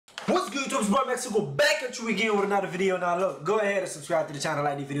What's good, YouTube? It's boy Max Sigo back at you again with another video. Now look, go ahead and subscribe to the channel,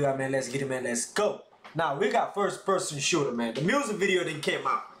 like the video out, man. Let's get it, man. Let's go. Now we got first person shooter, man. The music video didn't came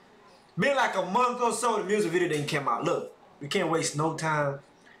out. Been like a month or so, the music video didn't came out. Look, we can't waste no time.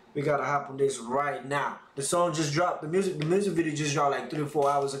 We gotta hop on this right now. The song just dropped. The music video just dropped like 3 or 4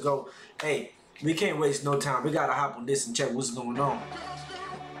 hours ago. Hey, we can't waste no time. We gotta hop on this and check what's going on.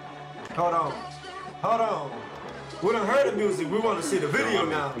 Hold on. Hold on. We done heard the music. We want to see the video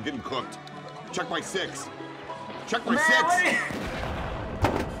now. I'm getting cooked. Check my 6. Check my 6.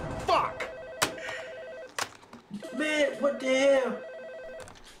 Fuck. Man, what the hell?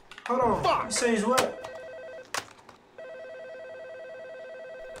 Hold on. Fuck. It says what?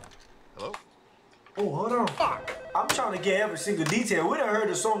 Hello? Oh, hold on. Fuck. I'm trying to get every single detail. We done heard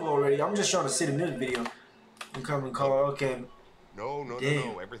the song already. I'm just trying to see the music video. I'm coming, call. Okay. No.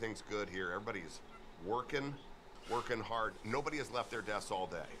 Everything's good here. Everybody's working hard. Nobody has left their desks all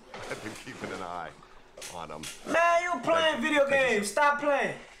day. I've been keeping an eye on them. Man, you playing video games. Stop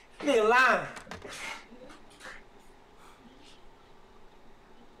playing. You ain't lying.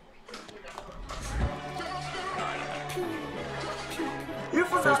 You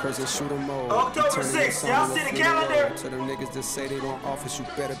from First person shooter mode. October 6th. Y'all see the calendar? To them niggas that say they don't office, you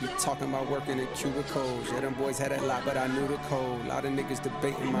better be talking about working in cubicles. Yeah, them boys had a lot, but I knew the code. A lot of niggas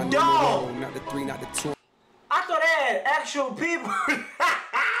debating my new role. Not the 3, not the 2. I thought they had actual people.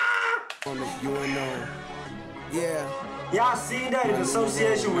 On the UNO. Yeah. Y'all seen that in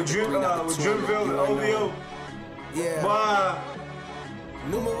association with Dreamville and OVO? Yeah. But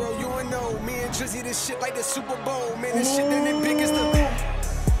Numero UNO. Me and Drizzy, this shit like the Super Bowl. Man, this shit then the biggest the what?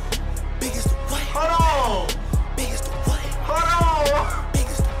 Hold on. Biggest the what? Hold on.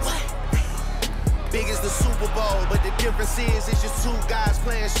 Biggest the what? Big as the Super Bowl, but the difference is it's just 2 guys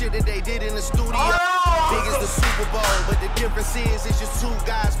playing shit that they did in the studio. Big as the Super Bowl, but the difference is it's just 2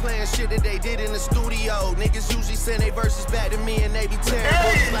 guys playing shit that they did in the studio. Niggas usually send their verses back to me and they be tearing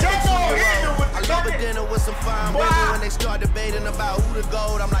books like a 2-year-old. I love a dinner with some fine women when they start debating about who the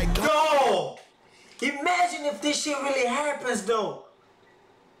GOAT. I'm like, go. Imagine if this shit really happens though.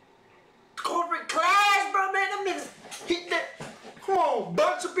 Corporate class, bro, man. Them niggas hit that. Come on,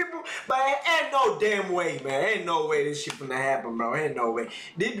 bunch of people, but ain't no damn way, man. Ain't no way this shit finna happen, bro. Ain't no way.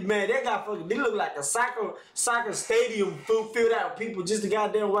 Man, they got fucking. They look like a soccer stadium filled out with people just to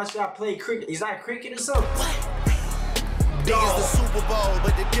goddamn watch y'all play cricket. Is that cricket or something? Big as the Super Bowl,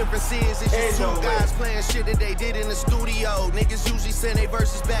 but the difference is it's just 2 guys playing shit that they did in the studio. Niggas usually send their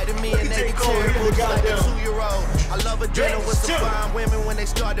verses back to me and they be tearing books like a 2-year-old. I love a dinner with some fine women when they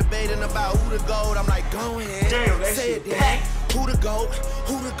start debating about who the GOAT. I'm like, go ahead, damn, that say shit it, Dad. Who the GOAT?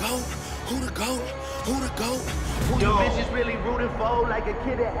 Who the GOAT? Who the GOAT? Who the GOAT? Who you bitches really rooting for? Like a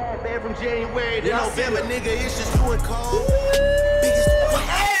kid that had bad from January to November, nigga. It's just you and Cole. Biggest what?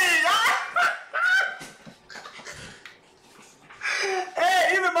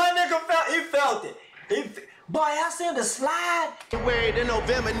 Hey, even my nigga felt it. Boy, I seen the slide. January to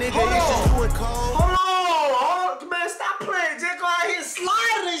November, nigga. It's just you and Cole. Hold on, man. Stop playing. Just go out here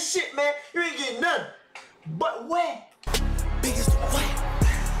sliding this shit, man. You ain't getting nothing. But where? Biggest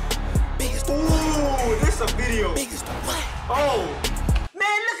what? Biggest what? Ooh, this a video. Biggest what? Oh,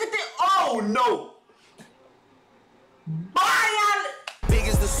 man, look at this. Oh no. Bye, Big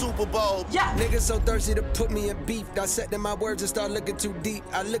as the Super Bowl. Yeah. Niggas so thirsty to put me in beef. Dissecting my words and start looking too deep.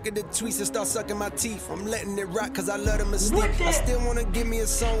 I look at the tweets and start sucking my teeth. I'm letting it rock cause I love the mystique. I still wanna give me a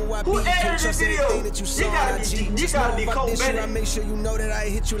song where I beat. Can't trust anything that you saw on IG. Just know if I dish you, I make sure you know that I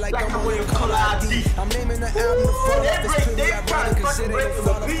hit you like I'm on your color ID. I'm naming the album the fall off. It's pretty ironic cause it ain't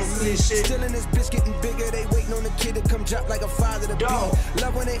fall off for me. Still in this bitch getting bigger. They waiting on the kid to come drop like a father to be.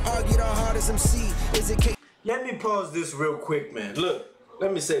 Love when they argue the hardest MC. Is it K? Let me pause this real quick, man. Look.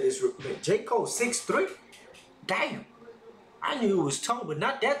 Let me say this real quick. J. Cole 6'3"? Damn. I knew he was tall, but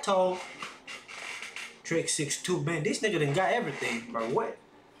not that tall. Drake 6'2". Man, this nigga done got everything, bro. What?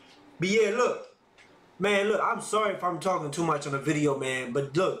 But yeah, look. Man, look, I'm sorry if I'm talking too much on the video, man.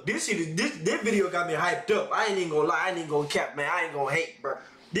 But look, this video got me hyped up. I ain't even gonna lie. I ain't even gonna cap, man. I ain't gonna hate, bro.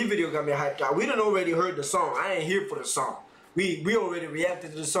 This video got me hyped up. We done already heard the song. I ain't here for the song. We already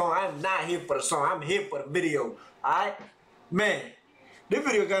reacted to the song. I'm not here for the song. I'm here for the video. Alright? Man. This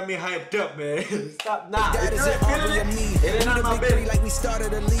video got me hyped up, man. Stop now. That is it, all of me. It ain't none of my business. Like we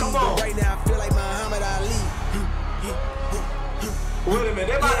started a league. Come on. But right now I feel like Muhammad Ali. Wait a minute,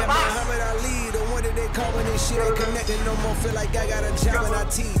 they about to box. Muhammad Ali, the one that they call when this shit ain't connected no more. Feel like I got a job in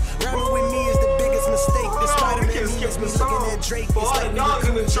IT. Rapping with me is the biggest mistake. The Spider-Man is me looking at Drake. It's like we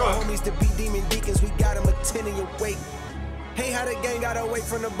looking at homies to be demon deacons. We got him a 10 in your wake. Hey, how the gang got away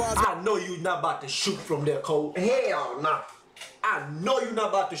from the bars. I know you not about to shoot from there, Cole. Hell nah. I know you're not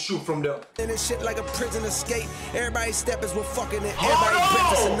about to shoot from there. And this shit like a prison escape. Everybody steppers were fucking it. Hold Everybody on.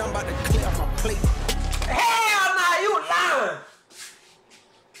 breakfast and I'm about to clear off my plate. Hell nah, you lying.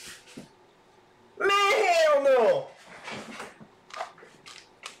 Man, hell no.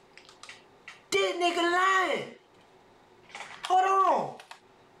 This nigga lying. Hold on.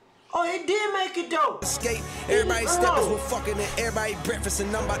 Oh, he did make it though. Escape. Everybody steppers were fucking it. Everybody breakfast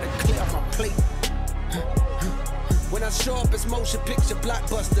and I'm about to clear off my plate. When I show up, it's motion picture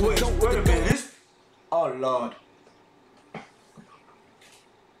blockbuster. Wait a minute. This... Oh Lord.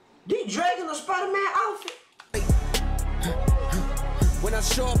 They dragging a Spider-Man outfit. When I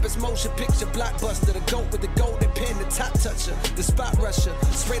show up, it's motion picture blockbuster. The goat with the golden pen, the top toucher, the spot rusher.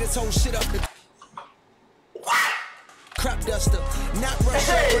 Spray this whole shit up. What? Crop duster, not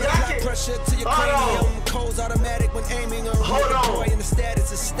rusher. Hey, Put blood pressure to your cranium. Cold's automatic when aiming on. Hold on. Boy in the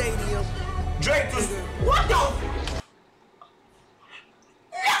status of stadium. Drake was... What the...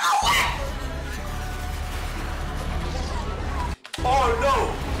 Nigga, what? Oh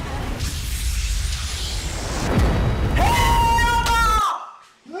no.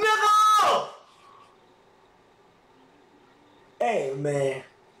 Hey, man.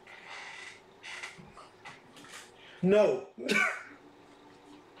 No.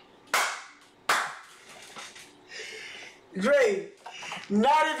 Dre,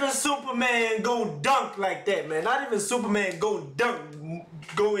 not even Superman go dunk like that, man. Not even Superman go dunk,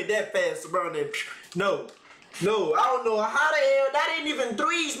 going that fast around there. No. No, I don't know how the hell. That ain't even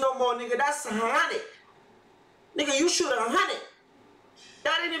threes no more, nigga. That's 100. Nigga, you shoot 100.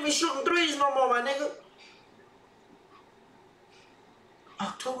 That ain't even shooting threes no more, my nigga.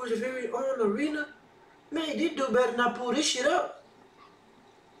 October the very own arena? Man, they do better not pull this shit up.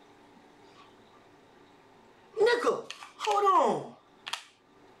 Nigga, hold on.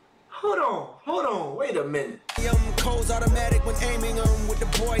 Hold on, wait a minute. Cold's automatic when aiming on with the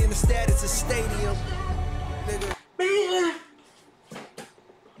boy in the status of stadium. Nigga. Man.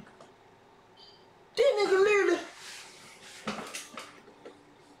 This nigga literally.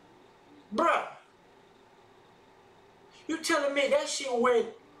 Bruh. You telling me that shit went...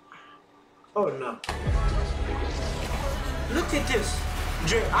 Oh no. Look at this.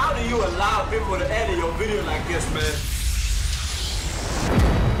 Jay, how do you allow people to edit your video like this, man?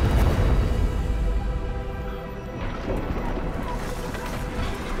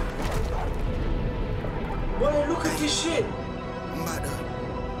 Boy, look at this shit. I'm about to.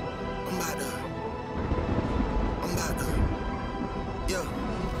 Yo.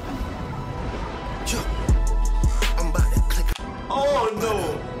 I'm about to click. Oh no.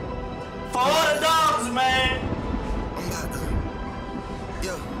 For all the dogs, man. I'm about to.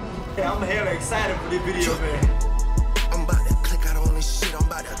 Yo. Yeah, I'm hella excited for this video, man. I'm about to click out on this shit. I'm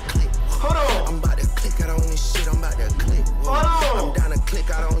about to click. Hold on. I'm about to click out on this shit. I'm about to click. Hold on. I'm down to click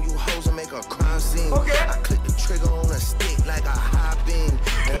out on you hoes and make a crime scene. Okay. I click the trigger on a stick like a high beam.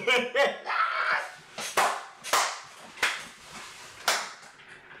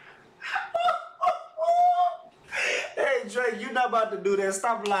 Hey Drake, you not about to do that.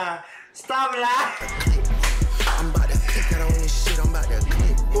 Stop lying. Stop lying. I'm about to click out on this shit. I'm about to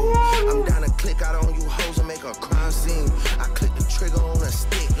click. I'm down to click out on you hoes and make a crime scene. I click the trigger on a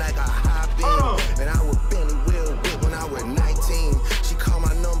stick like a high beam. And I would Benny Will whip when I was 19. She called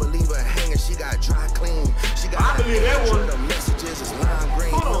my number, leave her hanging. She got dry clean. She got I believe that one. The messages is lime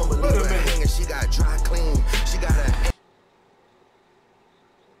green. Hold on, Number, wait a leave her minute. hanging. She got dry clean. She got a...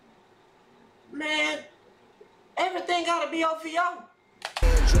 Man, everything gotta be off for y'all.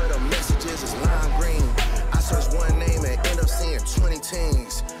 Enjoy the messages is lime green. I search one name and end up seeing 20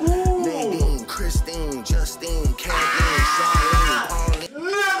 teens. Nadine, Christine, Justine, Kathleen, Charlene, Pauline.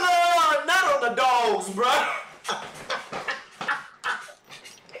 Nigga, not on the dogs, bro.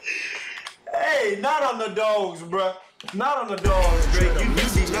 Hey, not on the dogs, bro. Not on the dogs, Drake. You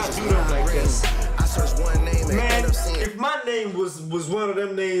did not do them like this. I search one name and Man, end up seeing... if my name was one of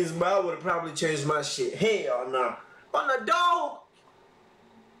them names, but I would have probably changed my shit. Hell no. On the dog?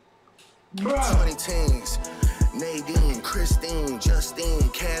 Bruh. 20 teens. Nadine, Christine, Justine,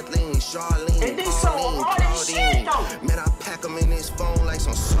 Kathleen, Charlene, And they saw all that shit, though. Man, I pack them in this phone like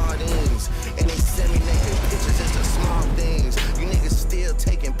some sardines. And they send me naked pictures, it's the small things. You niggas still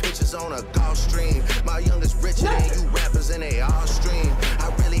taking pictures on a golf stream. My youngest richer than you rappers and they all stream.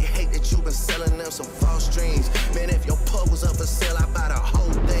 I really hate that you been selling them some false dreams. Man, if your pub was up for sale, I buy the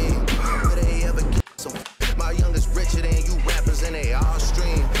whole thing. Would they ever get some... My youngest richer than you rappers and they all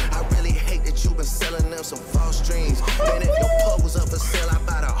stream. I really hate that you been selling them some false dreams. Man, if your pub was up for sale, I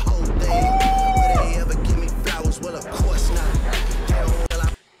buy the whole thing. Would they ever give me flowers? Well, of course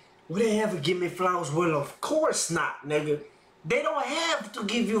not. Would they ever give me flowers? Well, of course not, nigga. They don't have to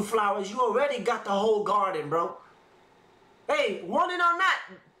give you flowers. You already got the whole garden, bro. Hey, want it or not,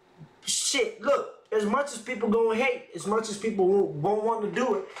 shit, look, as much as people gonna hate, as much as people won't want to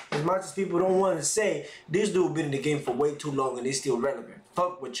do it, as much as people don't want to say, this dude been in the game for way too long and he's still relevant.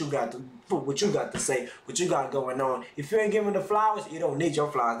 Fuck what you got to say, what you got going on. If you ain't giving the flowers, you don't need your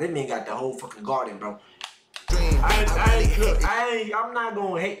flowers. They ain't got the whole fucking garden, bro. I'm not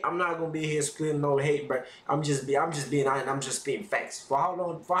gonna hate. I'm not gonna be here screaming no hate, bro. I'm just being facts. For how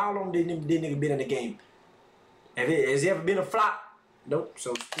long did nigga been in the game? Has he ever been a flop? Nope.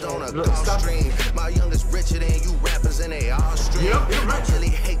 So look, stop. My youngest richer than you rappers and they all stream. Yep, I really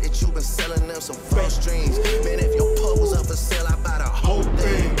hate that you been selling them some false dreams. Man, if your pub was up for sale, I buy the whole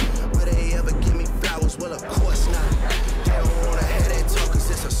thing. Will they ever give me flowers? Well, of course not. They don't wanna have that talk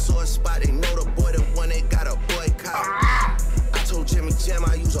cause it's a sore spot. They know the boy the one they got a boycott. I told Jimmy Jam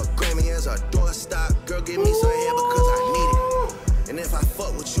I use a Grammy as a doorstop. Girl, give me some hair because I need it. And if I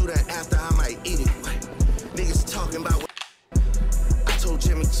fuck with you, then after I might eat it. Niggas talking about I told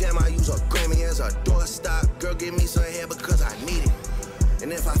Jimmy Jam I use a Grammy as a doorstop. Girl, give me some hair because I need it.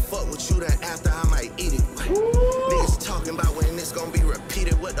 And if I fuck with you, then after I might eat it. Niggas talking about when this gonna be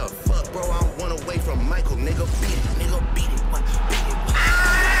repeated. What the fuck, bro? I'm one away from Michael. Nigga, beat it. Nigga, beat it. What? Beat it. What?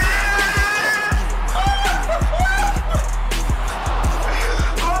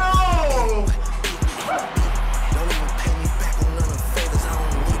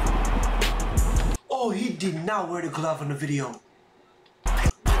 Oh, he did not wear the glove in the video.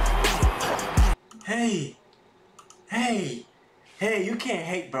 Hey, you can't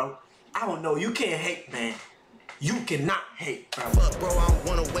hate, bro. I don't know, you can't hate, man. You cannot hate, bro. Fuck, bro, I'm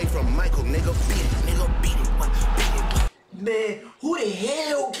one away from Michael. Nigga, beat it. Nigga, beat it. What? Beat it. Man, who the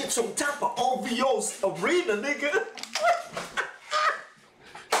hell gets on top of OVO's arena, nigga?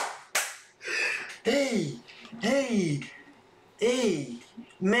 Hey,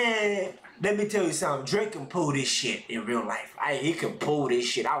 man. Let me tell you something. Drake can pull this shit in real life. He can pull this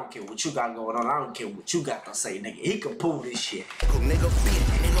shit. I don't care what you got going on. I don't care what you got to say, nigga. He can pull this shit.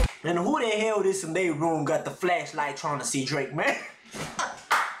 And who the hell this in their room got the flashlight trying to see Drake, man?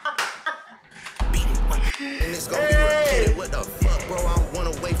 Hey! What the fuck, bro? I'm one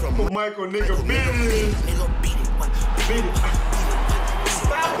away from Michael, nigga, beat it. Beat it.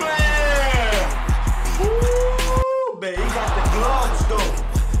 Stop playing. Woo, man, he got the gloves, though.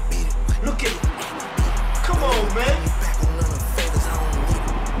 Look at it. Come on, man.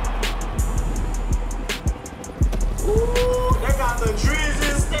 Ooh, they got the trees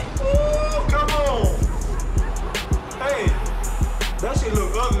and stick. Ooh, come on. Hey, that shit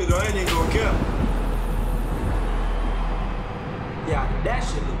look ugly though. I ain't even gonna care. Yeah, that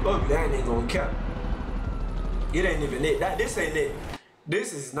shit look ugly. I ain't gonna care. It ain't even it. This ain't it.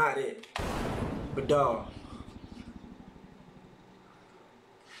 This is not it. But dog.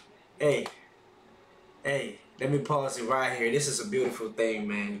 Hey, let me pause it right here. This is a beautiful thing,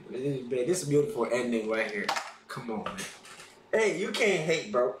 man. This is a beautiful ending right here. Come on, man. Hey, you can't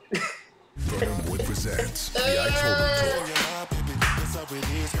hate, bro. Wood presents the I Told Him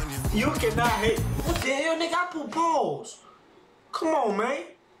Tour. You cannot hate. What the hell, nigga? I put pause. Come on, man.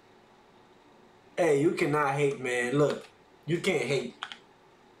 Hey, you cannot hate, man. Look, you can't hate.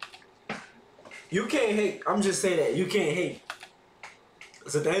 You can't hate. I'm just saying that. You can't hate.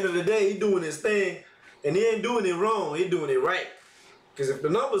 Because at the end of the day, he doing his thing, and he ain't doing it wrong. He doing it right. Because if the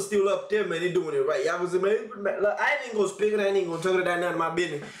number's still up there, man, he doing it right. Y'all was man, look, I ain't gonna speak it. I ain't gonna talk it down none of my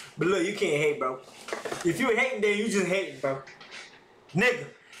business. But look, you can't hate, bro. If you hating, then you just hating, bro. Nigga.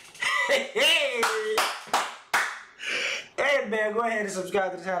 Hey, man, go ahead and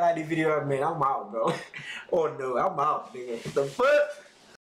subscribe to the channel. Like this video, man. I'm out, bro. Oh, no, I'm out, nigga. What the fuck?